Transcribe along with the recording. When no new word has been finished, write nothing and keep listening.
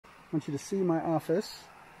want you to see my office.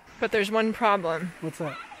 But there's one problem. What's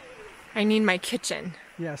that? I need my kitchen.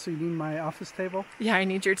 Yeah, so you need my office table? Yeah, I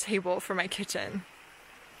need your table for my kitchen.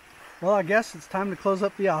 Well, I guess it's time to close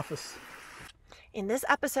up the office. In this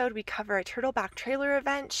episode, we cover a turtleback trailer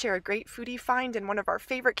event, share a great foodie find in one of our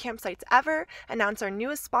favorite campsites ever, announce our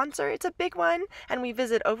newest sponsor, it's a big one, and we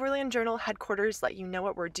visit Overland Journal headquarters, let you know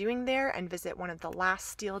what we're doing there, and visit one of the last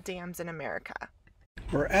steel dams in America.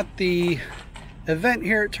 We're at the event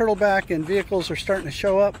here at Turtleback and vehicles are starting to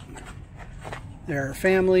show up. There are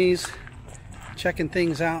families checking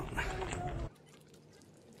things out.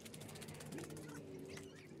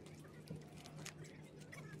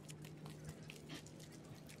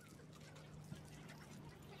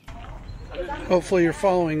 Hopefully you're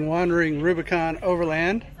following Wandering Rubicon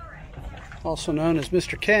Overland, also known as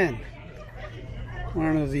Mr. Ken,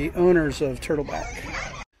 one of the owners of Turtleback.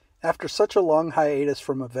 After such a long hiatus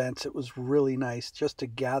from events, it was really nice just to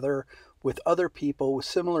gather with other people with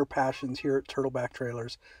similar passions here at Turtleback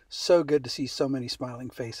Trailers. So good to see so many smiling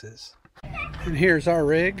faces. And here's our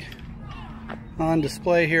rig on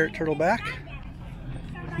display here at Turtleback.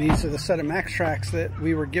 These are the set of Max Tracks that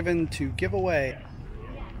we were given to give away.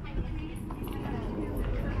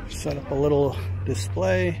 Set up a little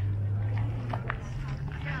display.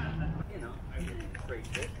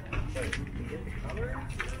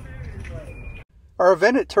 Our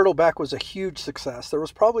event at Turtleback was a huge success. There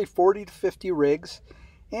was probably 40 to 50 rigs,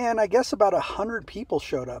 and I guess about 100 people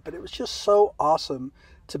showed up, and it was just so awesome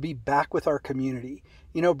to be back with our community.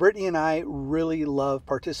 You know, Brittany and I really love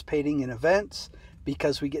participating in events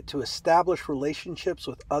because we get to establish relationships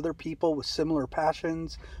with other people with similar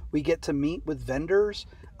passions. We get to meet with vendors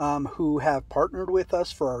who have partnered with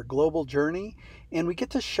us for our global journey, and we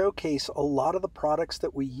get to showcase a lot of the products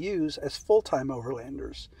that we use as full-time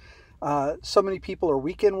overlanders. So many people are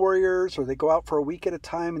weekend warriors, or they go out for a week at a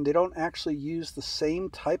time and they don't actually use the same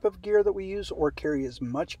type of gear that we use or carry as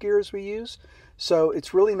much gear as we use. So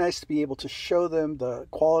it's really nice to be able to show them the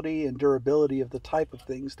quality and durability of the type of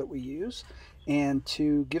things that we use and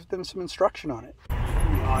to give them some instruction on it.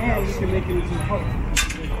 And you can make it into a hook.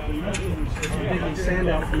 Sand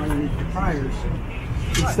out from underneath the tires.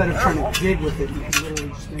 Instead of trying to jig with it, you can literally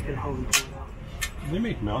just make it a hole and pull it out. They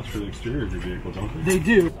make mounts for the exterior of your vehicle, don't they? They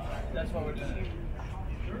do.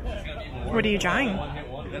 What are you drawing?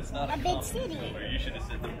 A big city.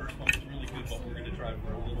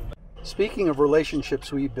 Speaking of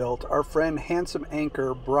relationships we built, our friend Handsome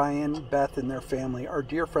Anchor, Brian, Beth, and their family are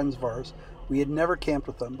dear friends of ours. We had never camped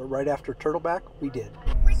with them, but right after Turtleback, we did.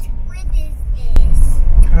 Which grid is this?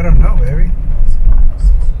 I don't know, baby.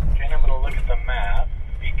 Okay, I'm going to look at the map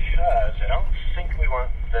because I don't think we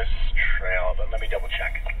want this trail, but let me double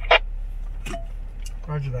check.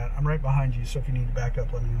 Roger that. I'm right behind you, so if you need to back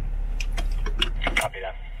up, let me know. Copy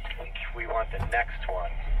that. I think we want the next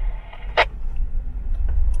one.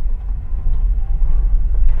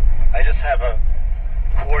 I just have a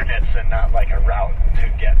coordinates and not like a route to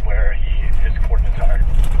get where his coordinates are.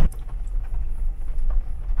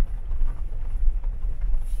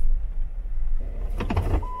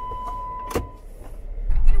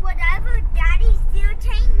 And whatever Daddy's gear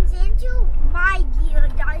changes into, my gear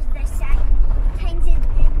does the same. Changes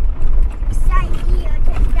in same gear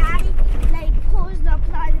to Daddy, like pulls the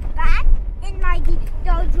plug back, and my gear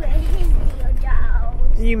goes where his gear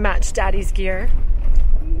goes. You match Daddy's gear.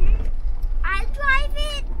 I drive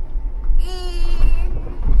it in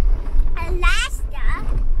Alaska.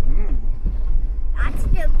 That's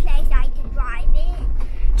the place I can drive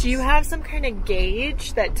it. Do you have some kind of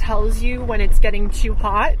gauge that tells you when it's getting too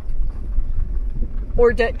hot?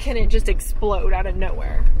 Or can it just explode out of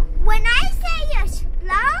nowhere? When I say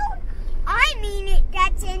explode, I mean it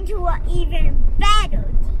gets into an even better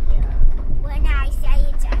gear. When I say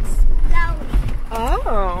it's exploding.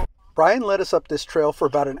 Oh. Brian led us up this trail for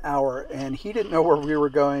about an hour, and he didn't know where we were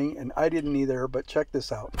going, and I didn't either, but check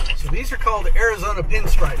this out. So these are called Arizona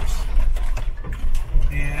pinstripes.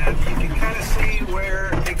 And you can kind of see where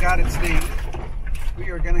it got its name. We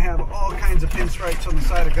are going to have all kinds of pinstripes on the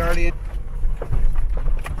side of Guardian.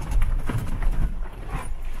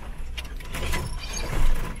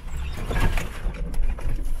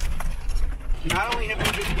 Not only have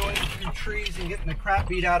we been going through trees and getting the crap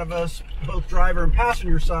beat out of us, both driver and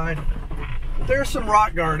passenger side, but there's some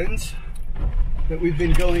rock gardens that we've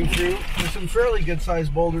been going through. There's some fairly good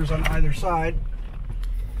sized boulders on either side.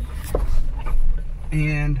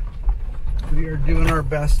 And we are doing our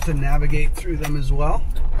best to navigate through them as well.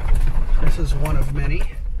 This is one of many.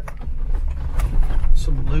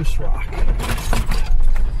 Some loose rock.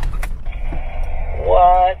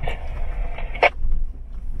 What?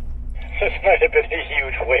 This might have been a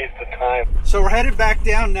huge waste of time. So we're headed back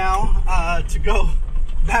down now to go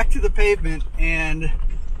back to the pavement, and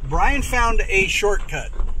Brian found a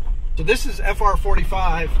shortcut. So this is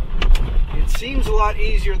FR45. It seems a lot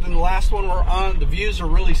easier than the last one we're on. The views are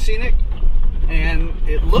really scenic, and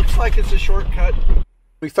it looks like it's a shortcut.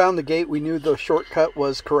 We found the gate. We knew the shortcut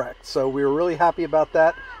was correct, so we were really happy about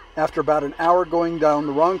that. After about an hour going down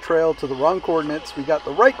the wrong trail to the wrong coordinates, we got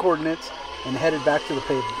the right coordinates and headed back to the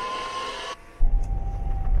pavement.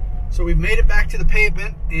 So we've made it back to the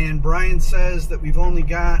pavement, and Brian says that we've only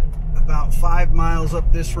got about 5 miles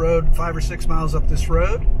up this road, 5 or 6 miles up this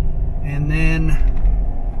road, and then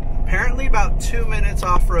apparently about 2 minutes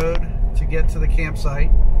off-road to get to the campsite.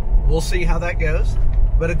 We'll see how that goes,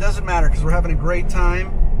 but it doesn't matter because we're having a great time,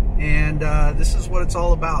 and this is what it's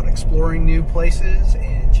all about, exploring new places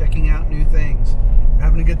and checking out new things. We're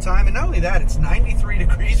having a good time, and not only that, it's 93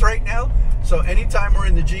 degrees right now, so anytime we're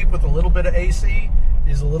in the Jeep with a little bit of AC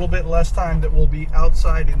is a little bit less time that we'll be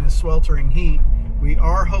outside in this sweltering heat. We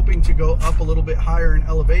are hoping to go up a little bit higher in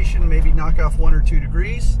elevation, maybe knock off 1 or 2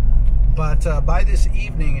 degrees, but by this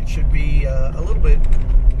evening it should be a little bit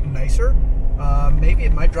nicer. Maybe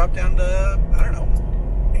it might drop down to, I don't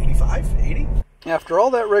know, 85, 80. After all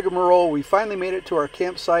that rigmarole, we finally made it to our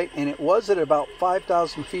campsite, and it was at about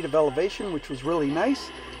 5,000 feet of elevation, which was really nice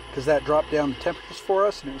because that dropped down the temperatures for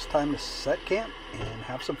us, and it was time to set camp and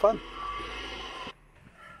have some fun.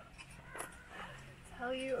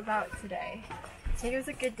 Tell you about today. Today was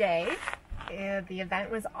a good day. The event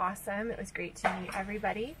was awesome. It was great to meet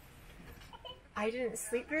everybody. I didn't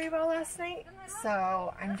sleep very well last night,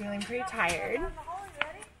 so I'm feeling pretty tired.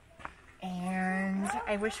 And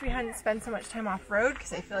I wish we hadn't spent so much time off-road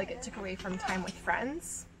because I feel like it took away from time with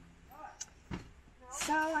friends.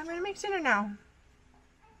 So I'm going to make dinner now.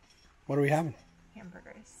 What are we having?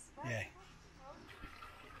 Hamburgers. Yay.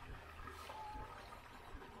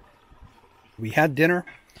 We had dinner,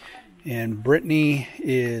 and Brittany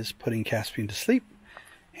is putting Caspian to sleep,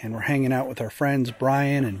 and we're hanging out with our friends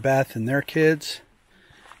Brian and Beth and their kids,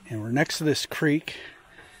 and we're next to this creek.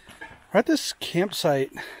 We're at this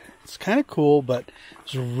campsite. It's kind of cool, but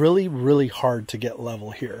it's really, really hard to get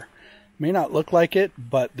level here. May not look like it,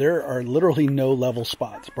 but there are literally no level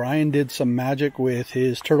spots. Brian did some magic with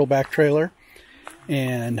his turtleback trailer,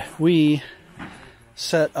 and we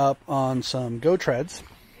set up on some Go Treads.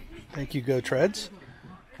 Thank you, Go Treads.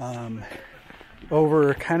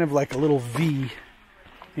 Over kind of like a little V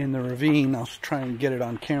in the ravine. I'll try and get it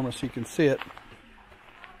on camera so you can see it.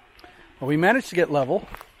 Well, we managed to get level,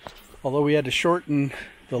 although we had to shorten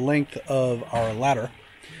the length of our ladder.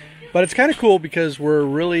 But it's kind of cool because we're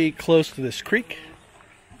really close to this creek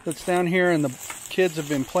that's down here, and the kids have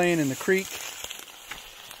been playing in the creek.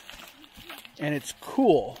 And it's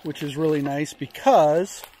cool, which is really nice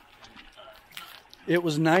because it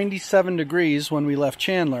was 97 degrees when we left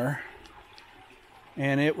Chandler,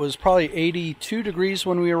 and it was probably 82 degrees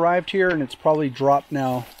when we arrived here, and it's probably dropped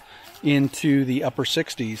now into the upper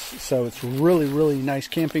 60s. So it's really, really nice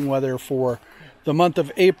camping weather for the month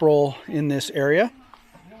of April in this area,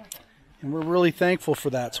 and we're really thankful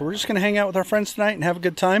for that. So we're just going to hang out with our friends tonight and have a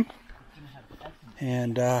good time.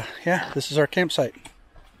 And yeah, this is our campsite.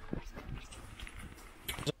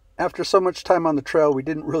 After so much time on the trail, we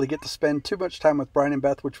didn't really get to spend too much time with Brian and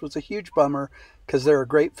Beth, which was a huge bummer because they're a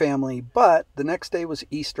great family. But the next day was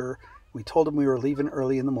Easter. We told them we were leaving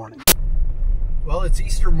early in the morning. Well, it's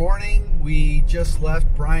Easter morning. We just left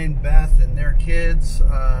Brian, Beth, and their kids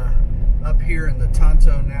up here in the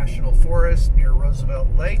Tonto National Forest near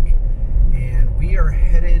Roosevelt Lake, and we are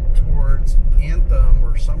headed towards Anthem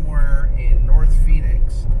or somewhere in North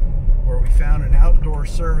Phoenix, where we found an outdoor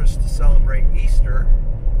service to celebrate Easter,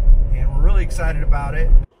 and we're really excited about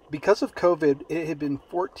it. Because of COVID, it had been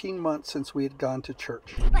 14 months since we had gone to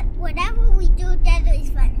church. But whatever we do together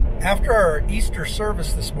is fun. After our Easter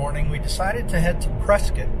service this morning, we decided to head to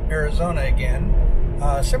Prescott, Arizona again,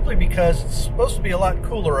 simply because it's supposed to be a lot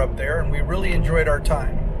cooler up there, and we really enjoyed our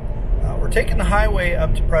time. We're taking the highway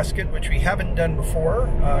up to Prescott, which we haven't done before,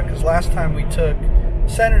 because last time we took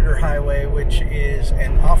Senator Highway, which is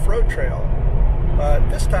an off-road trail. But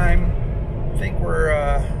this time, I think we're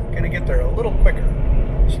going to get there a little quicker.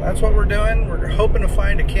 So that's what we're doing. We're hoping to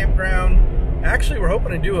find a campground. Actually, we're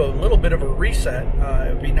hoping to do a little bit of a reset.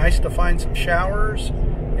 It would be nice to find some showers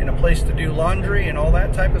and a place to do laundry and all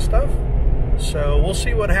that type of stuff. So we'll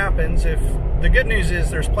see what happens. If the good news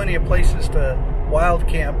is there's plenty of places to wild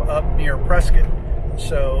camp up near Prescott.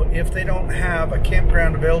 So if they don't have a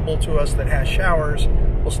campground available to us that has showers,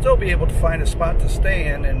 we'll still be able to find a spot to stay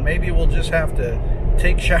in, and maybe we'll just have to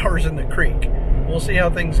take showers in the creek. We'll see how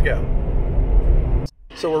things go.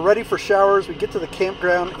 So we're ready for showers. We get to the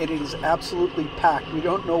campground and it is absolutely packed. We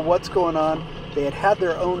don't know what's going on. They had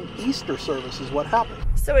their own Easter service is what happened.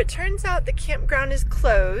 So it turns out the campground is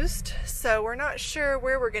closed, so we're not sure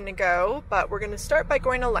where we're gonna go, but we're gonna start by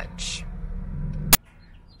going to lunch.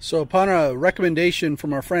 So upon a recommendation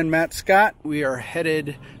from our friend Matt Scott, we are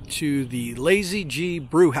headed to the Lazy G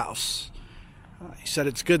Brew House. He said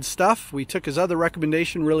it's good stuff. We took his other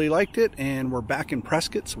recommendation, really liked it, and we're back in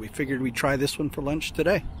Prescott, so we figured we'd try this one for lunch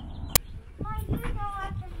today.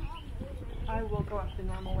 I will go up the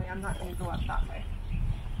normal way. I'm not going to go up that way.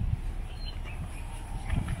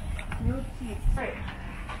 No teeth. Right.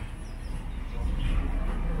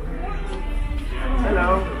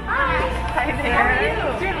 Hello. Hi there. How are you?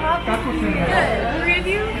 Doing well, thank you. Good. Three of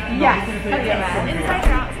you? Yes. Okay. Inside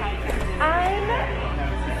or outside? I'm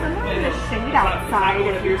somewhere in the shade outside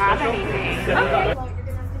if you have anything. Okay.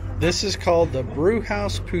 This is called the Brew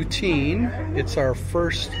House Poutine. It's our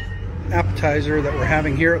first appetizer that we're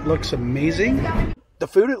having here. It looks amazing. The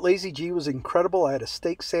food at Lazy G was incredible. I had a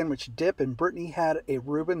steak sandwich dip and Brittany had a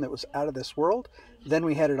Reuben that was out of this world. Then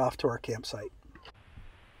we headed off to our campsite.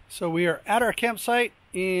 So we are at our campsite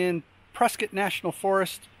in Prescott National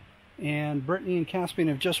Forest, and Brittany and Caspian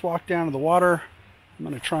have just walked down to the water. I'm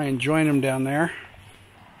going to try and join them down there.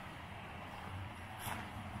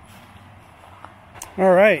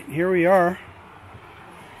 All right, here we are.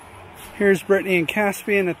 Here's Brittany and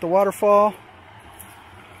Caspian at the waterfall.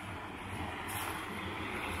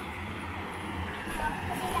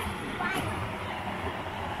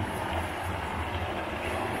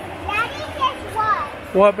 Daddy, guess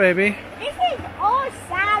what? What, baby? This is all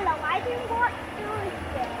shallow. I can walk through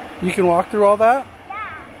this. You can walk through all that?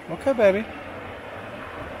 Yeah. Okay, baby.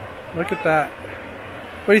 Look at that.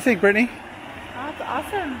 What do you think, Brittany? That's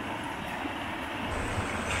awesome.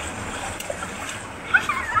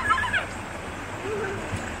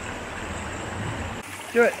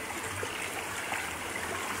 Do it.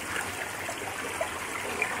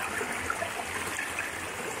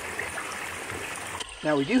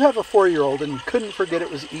 Now we do have a 4-year-old and we couldn't forget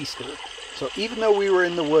it was Easter. So even though we were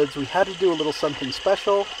in the woods, we had to do a little something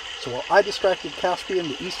special. So while I distracted Caspian,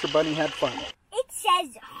 the Easter Bunny had fun. It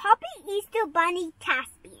says Happy Easter Bunny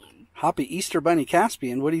Caspian. Happy Easter Bunny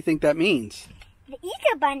Caspian? What do you think that means? The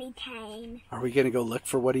Easter Bunny came. Are we going to go look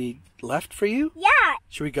for what he left for you? Yeah.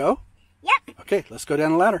 Should we go? Yep. Okay, let's go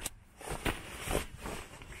down the ladder. It's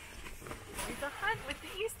a hunt with the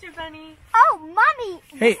Easter Bunny. Oh, Mommy.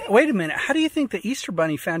 Hey, wait a minute. How do you think the Easter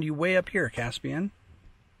Bunny found you way up here, Caspian?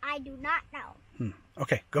 I do not know.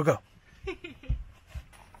 Okay, go.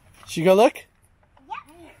 Should you go look? Yep.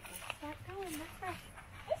 Start going this way.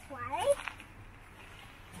 This way.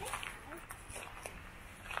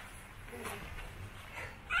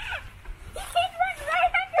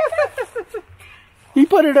 You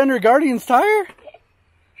put it under Guardian's tire? He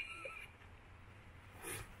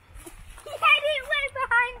had it way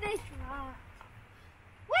behind this rock.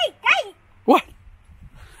 Wait, guys. What?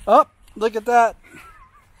 Oh, look at that.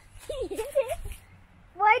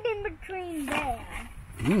 Right in between there.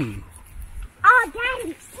 Mm. Oh,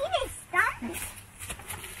 Daddy, see this stuff?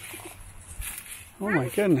 Oh my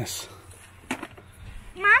goodness.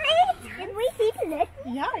 Mommy, did we keep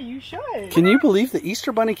looking? Yeah, you should. Can you believe the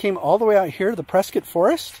Easter Bunny came all the way out here to the Prescott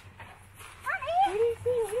Forest? Mommy,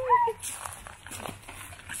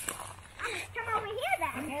 come over here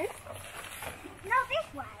then. No,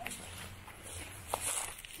 this way.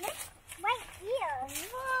 Look, right here.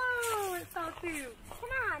 Whoa, it's so cute.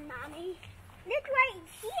 Come on, Mommy. Look right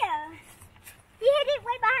here. He hid it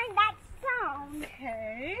way behind that stone.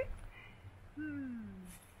 Okay.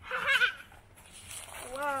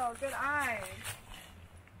 Whoa, good eye.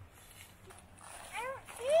 I don't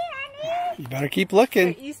see any. You better keep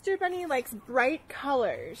looking. The Easter Bunny likes bright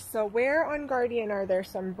colors. So where on Guardian are there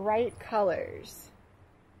some bright colors?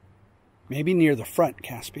 Maybe near the front,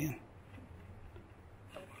 Caspian.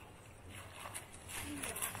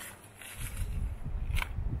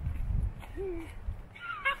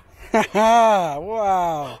 Haha,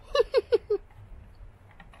 wow. Can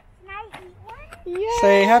I eat one? Yeah.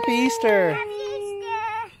 Say Happy Easter. Happy Easter.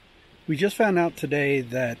 We just found out today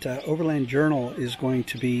that Overland Journal is going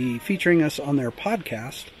to be featuring us on their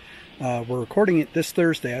podcast. We're recording it this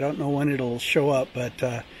Thursday. I don't know when it'll show up, but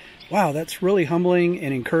wow, that's really humbling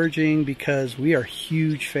and encouraging because we are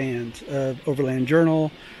huge fans of Overland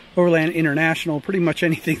Journal, Overland International, pretty much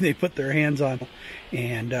anything they put their hands on.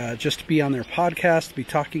 And just to be on their podcast, to be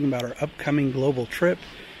talking about our upcoming global trip.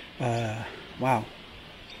 Wow.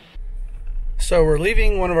 So we're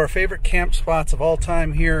leaving one of our favorite camp spots of all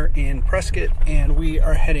time here in Prescott, and we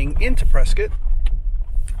are heading into Prescott.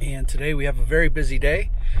 And today we have a very busy day.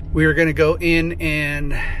 We are going to go in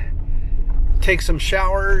and take some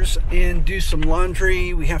showers and do some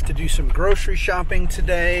laundry. We have to do some grocery shopping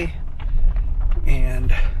today.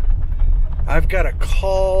 And I've got a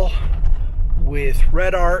call with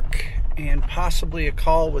Red Arc and possibly a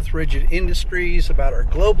call with Rigid Industries about our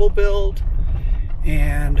global build.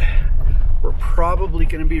 And we're probably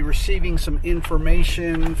going to be receiving some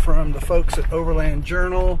information from the folks at Overland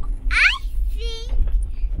Journal.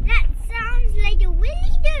 That sounds like a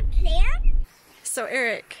really good plan. So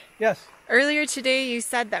Eric. Yes. Earlier today you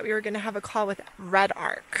said that we were going to have a call with Red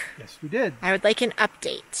Arc. Yes, we did. I would like an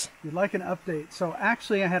update. You'd like an update. So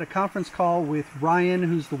actually I had a conference call with Ryan,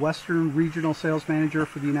 who's the Western Regional Sales Manager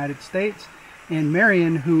for the United States, and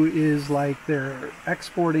Marion, who is like their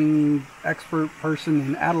exporting expert person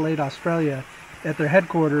in Adelaide, Australia, at their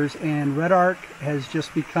headquarters. And Red Arc has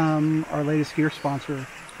just become our latest gear sponsor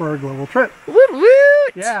for our global trip. Woot woot!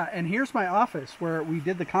 Yeah, and here's my office where we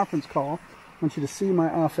did the conference call. I want you to see my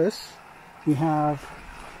office. We have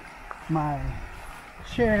my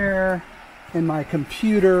chair and my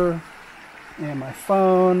computer and my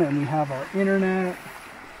phone, and we have our internet.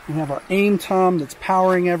 We have our AIM Tom that's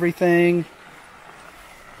powering everything.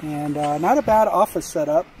 And not a bad office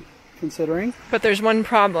setup, considering. But there's one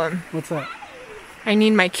problem. What's that? I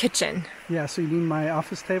need my kitchen. Yeah, so you need my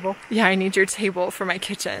office table? Yeah, I need your table for my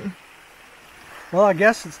kitchen. Well, I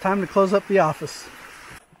guess it's time to close up the office.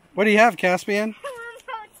 What do you have, Caspian?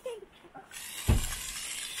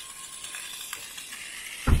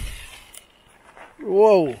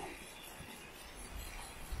 Whoa.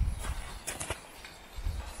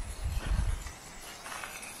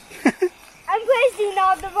 I'm placing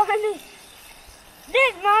all the buttons.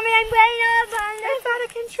 This, Mommy, I'm playing all the buttons. It's out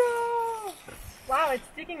of control. Wow, it's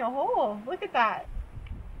digging a hole. Look at that.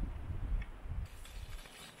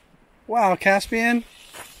 Wow, Caspian.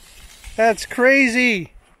 That's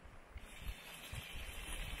crazy.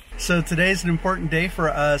 So today's an important day for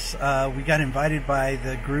us. We got invited by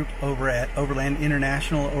the group over at Overland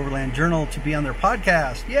International, Overland Journal, to be on their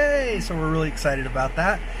podcast. Yay! So we're really excited about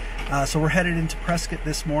that. So we're headed into Prescott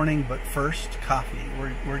this morning, but first, coffee.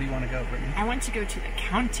 Where do you want to go, Brittany? I want to go to the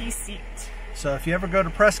county seat. So if you ever go to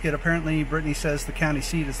Prescott, apparently Brittany says the county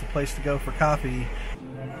seat is the place to go for coffee.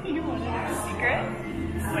 You want to know a secret?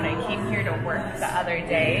 When I came here to work the other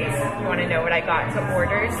day, you want to know what I got to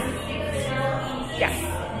orders? Yes.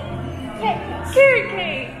 Carrot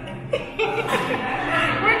cake!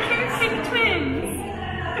 We're carrot cake twins!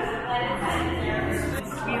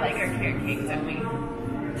 We like our carrot cake, don't we?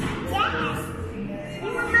 Yes. You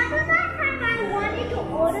remember that time I wanted to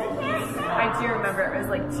order carrot cake? I do remember, it was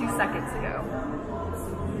like 2 seconds ago.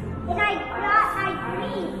 And I got my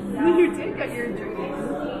dream. You did get your dream.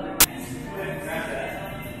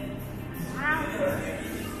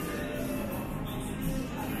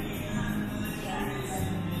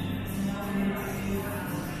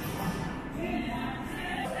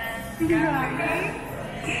 Thank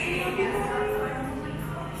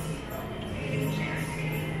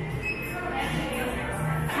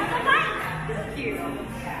you.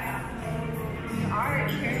 Our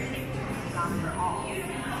carrot cake is on for all.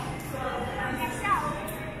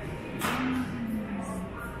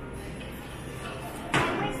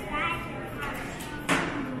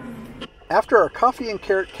 After our coffee and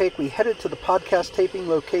carrot cake, we headed to the podcast taping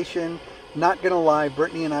location. Not gonna lie,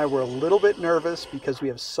 Brittany and I were a little bit nervous because we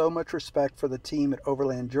have so much respect for the team at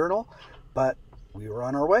Overland Journal, but we were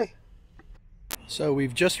on our way. So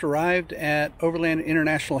we've just arrived at Overland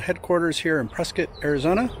International headquarters here in Prescott,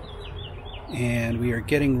 Arizona, and we are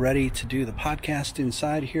getting ready to do the podcast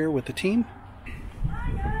inside here with the team.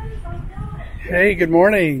 Hey, good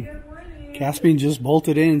morning. Good morning. Caspian just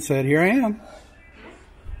bolted in and said, "Here I am."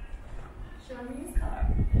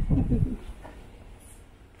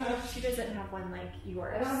 She doesn't have one like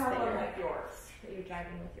yours. I don't have one like yours. That you're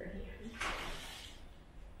driving with your hand.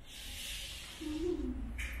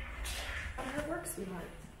 How it works, sweetheart.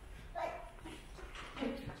 Good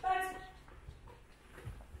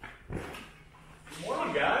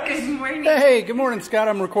morning, guys. Good morning. Hey, good morning, Scott.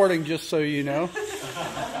 I'm recording, just so you know.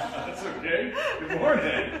 That's okay. Good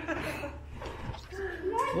morning.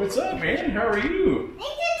 What's up, man? How are you?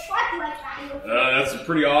 That's a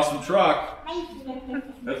pretty awesome truck.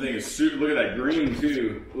 That thing is super. Look at that green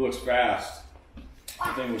too. It looks fast.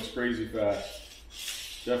 That thing looks crazy fast.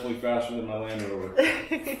 Definitely faster than my Land Rover. What do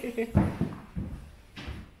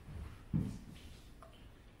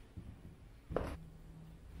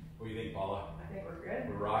you think, Paula? I think we're good.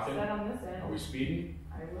 We're rocking. Set on this end. Are we speeding?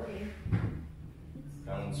 I will be.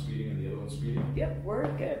 That one's speeding and the other one's speeding. Yep, we're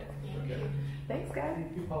good. Okay. Thanks, guys.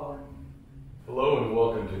 Hello and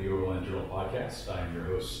welcome to the Overland Journal podcast. I am your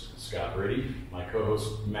host, Scott Brady. My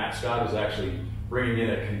co-host, Matt Scott, is actually bringing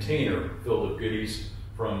in a container filled with goodies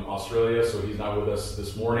from Australia, so he's not with us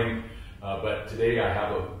this morning. But today I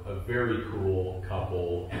have a very cool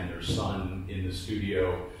couple and their son in the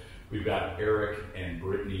studio. We've got Eric and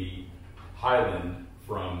Brittany Highland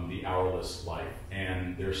from The Hourless Life,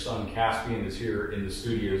 and their son Caspian is here in the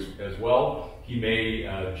studio as well. He may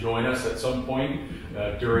join us at some point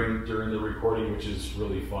during the recording, which is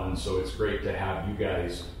really fun. So it's great to have you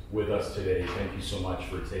guys with us today. Thank you so much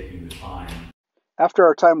for taking the time. After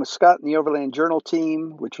our time with Scott and the Overland Journal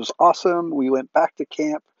team, which was awesome, we went back to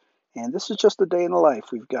camp. And this is just a day in the life.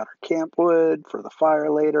 We've got our camp wood for the fire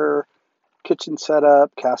later, kitchen set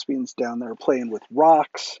up. Caspian's down there playing with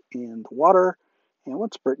rocks in the water. And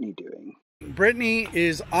what's Brittany doing? Brittany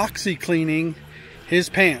is oxy-cleaning his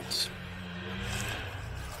pants.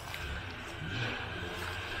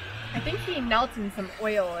 I think he knelt in some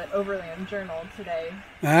oil at Overland Journal today.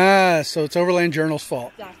 Ah, so it's Overland Journal's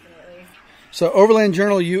fault. Definitely. So Overland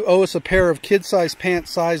Journal, you owe us a pair of kid-size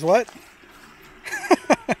pants, size what?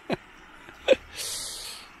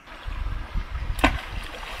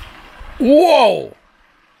 Whoa!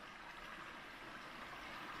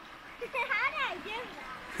 How did I do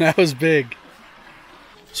that? That was big.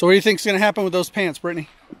 So what do you think's going to happen with those pants, Brittany?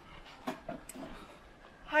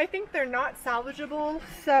 I think they're not salvageable,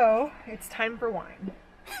 so it's time for wine.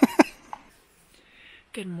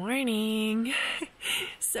 Good morning.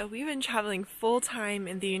 So we've been traveling full-time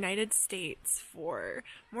in the United States for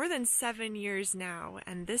more than 7 years now,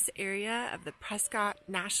 and this area of the Prescott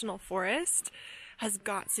National Forest has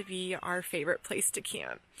got to be our favorite place to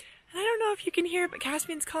camp. And I don't know if you can hear, but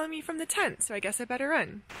Caspian's calling me from the tent, so I guess I better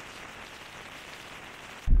run.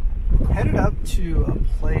 Headed up to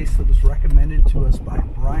a place that was recommended to us by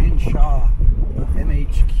Brian Shaw of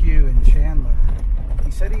MHQ in Chandler.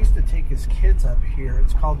 He said he used to take his kids up here.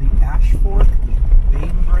 It's called the Ashford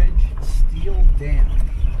Bainbridge Steel Dam.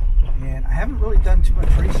 And I haven't really done too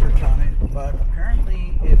much research on it, but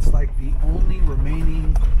apparently it's like the only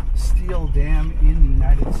remaining steel dam in the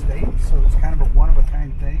United States. So it's kind of a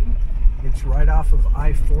one-of-a-kind thing. It's right off of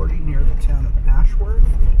I-40 near the town of Ashworth.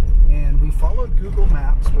 And we followed Google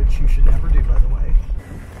Maps, which you should never do, by the way.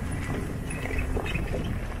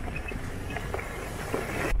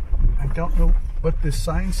 I don't know what this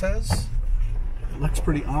sign says. It looks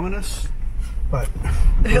pretty ominous, but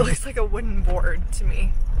It looks like a wooden board to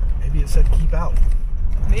me. maybe it said keep out,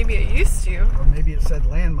 Maybe it used to. or maybe it said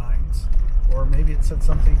landmines, or maybe it said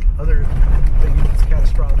something other thing that's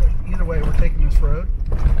catastrophic. Either way, we're taking this road,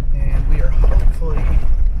 and we are hopefully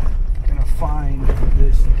going to find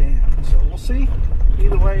this dam. So we'll see.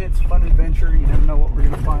 Either way, it's a fun adventure. You never know what we're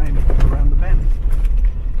going to find around the bend.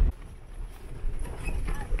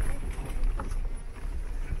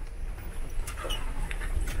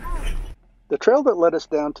 The trail that led us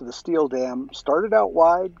down to the steel dam started out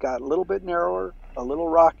wide, got a little bit narrower, a little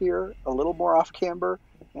rockier, a little more off camber,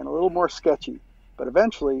 and a little more sketchy. But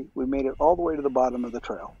eventually, we made it all the way to the bottom of the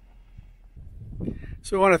trail.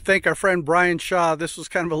 So we want to thank our friend Brian Shaw. This was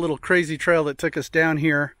kind of a little crazy trail that took us down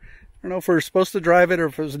here. I don't know if we were supposed to drive it or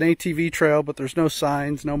if it was an ATV trail, but there's no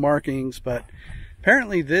signs, no markings. But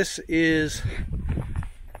apparently this is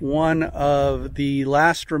one of the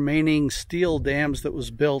last remaining steel dams that was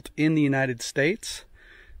built in the United States.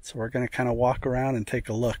 So we're going to kind of walk around and take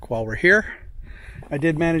a look while we're here. I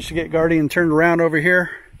did manage to get Guardian turned around over here.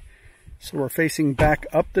 So we're facing back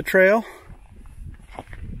up the trail.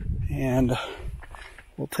 And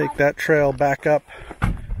we'll take that trail back up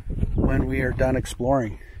when we are done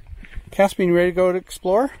exploring. Caspian, you ready to go to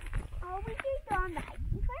explore? Oh, we can go on the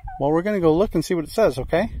hiking trail? Well, we're going to go look and see what it says,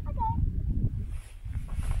 okay?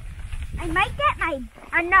 I might get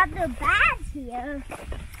another badge here.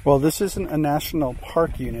 Well, this isn't a national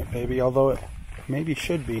park unit, baby, although it maybe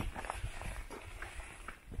should be.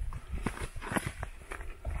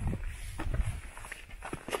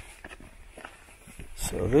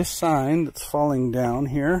 So this sign that's falling down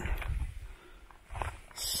here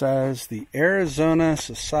says the Arizona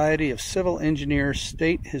Society of Civil Engineers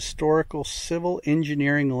State Historical Civil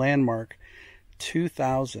Engineering Landmark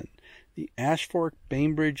 2000. The Ashford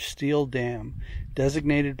Bainbridge Steel Dam,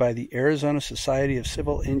 designated by the Arizona Society of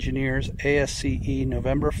Civil Engineers, ASCE,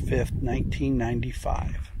 November 5th,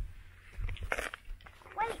 1995.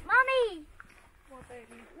 Wait, Mommy! What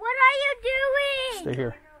are you doing? Stay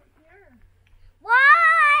here.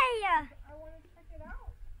 Why? I want to check it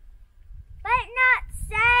out. But not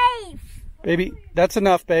safe. Baby, that's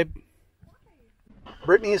enough, babe.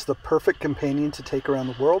 Brittany is the perfect companion to take around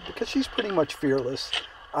the world because she's pretty much fearless.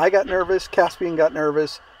 I got nervous, Caspian got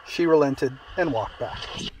nervous, she relented and walked back.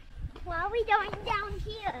 Why are we going down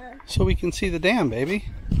here? So we can see the dam, baby.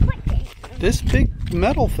 What dam? This big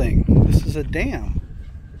metal thing. This is a dam.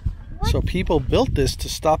 What? So people built this to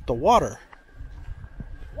stop the water.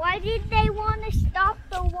 Why did they want to stop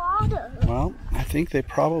the water? Well, I think they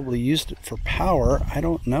probably used it for power. I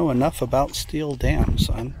don't know enough about steel dams,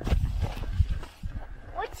 son.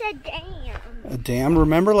 What's a dam? A dam,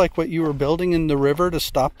 remember like what you were building in the river to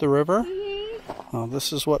stop the river? Mm-hmm. Well,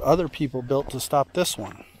 this is what other people built to stop this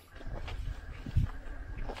one.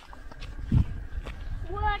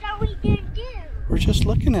 What are we going to do? We're just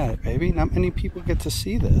looking at it, baby. Not many people get to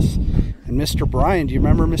see this. And Mr. Brian, do you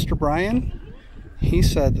remember Mr. Brian? He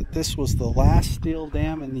said that this was the last steel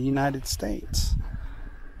dam in the United States.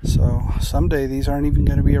 So someday these aren't even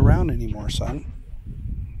going to be around anymore, son.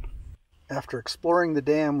 After exploring the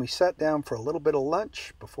dam, we sat down for a little bit of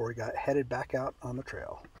lunch before we got headed back out on the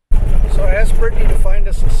trail. So I asked Brittany to find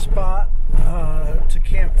us a spot to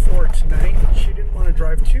camp for tonight. She didn't want to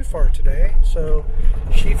drive too far today, so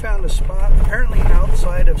she found a spot apparently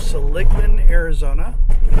outside of Seligman, Arizona.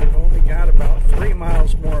 We've only got about 3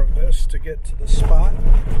 miles more of this to get to the spot.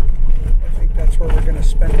 I think that's where we're going to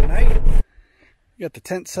spend the night. We got the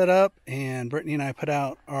tent set up, and Brittany and I put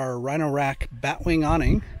out our Rhino Rack batwing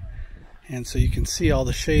awning, and so you can see all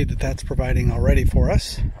the shade that that's providing already for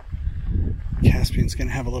us. Caspian's going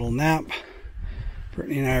to have a little nap.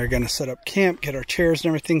 Brittany and I are going to set up camp, get our chairs and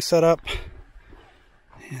everything set up.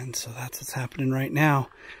 And so that's what's happening right now.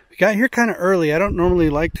 We got here kind of early. I don't normally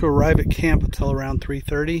like to arrive at camp until around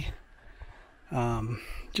 3:30.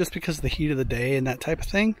 Just because of the heat of the day and that type of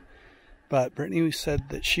thing. But Brittany said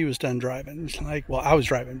that she was done driving. Like, well, I was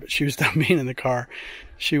driving, but she was done being in the car.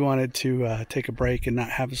 She wanted to take a break and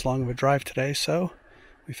not have as long of a drive today. So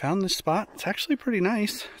we found this spot. It's actually pretty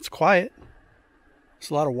nice. It's quiet. It's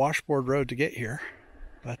a lot of washboard road to get here,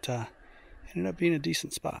 but ended up being a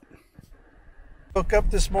decent spot. Woke up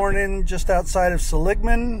this morning just outside of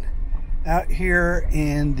Seligman, out here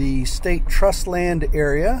in the state trust land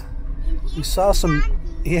area. We saw some,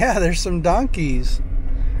 yeah, there's some donkeys.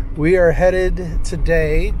 We are headed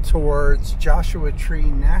today towards Joshua Tree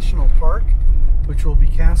National Park, which will be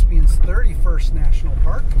Caspian's 31st National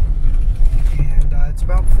Park. And it's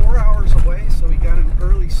about 4 hours away, so we got an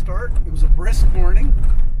early start. It was a brisk morning,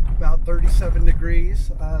 about 37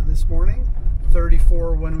 degrees this morning,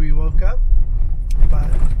 34 when we woke up.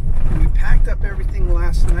 But we packed up everything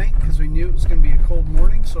last night because we knew it was going to be a cold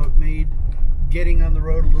morning, so it made getting on the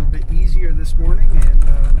road a little bit easier this morning, and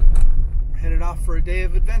we're headed off for a day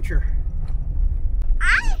of adventure.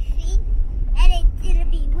 I think that it's going to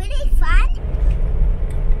be really fun.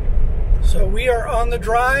 So we are on the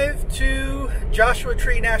drive to Joshua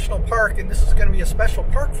Tree National Park, and this is going to be a special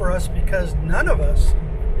park for us because none of us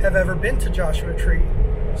have ever been to Joshua Tree.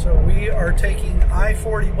 So we are taking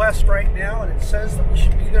I-40 West right now, and it says that we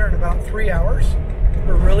should be there in about 3 hours.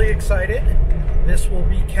 We're really excited. This will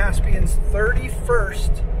be Caspian's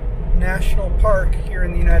 31st National Park here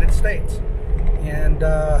in the United States. And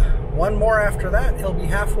one more after that, he'll be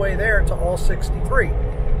halfway there to all 63.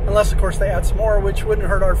 Unless, of course, they add some more, which wouldn't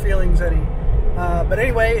hurt our feelings any. But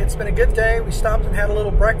anyway, it's been a good day. We stopped and had a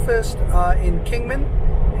little breakfast in Kingman,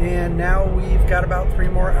 and now we've got about 3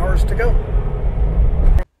 more hours to go.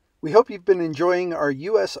 We hope you've been enjoying our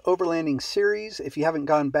U.S. Overlanding series. If you haven't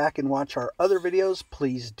gone back and watched our other videos,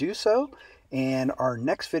 please do so. And our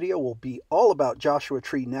next video will be all about Joshua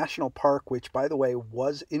Tree National Park, which, by the way,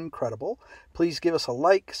 was incredible. Please give us a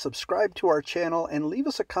like, subscribe to our channel, and leave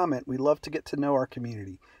us a comment. We love to get to know our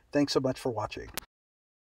community. Thanks so much for watching.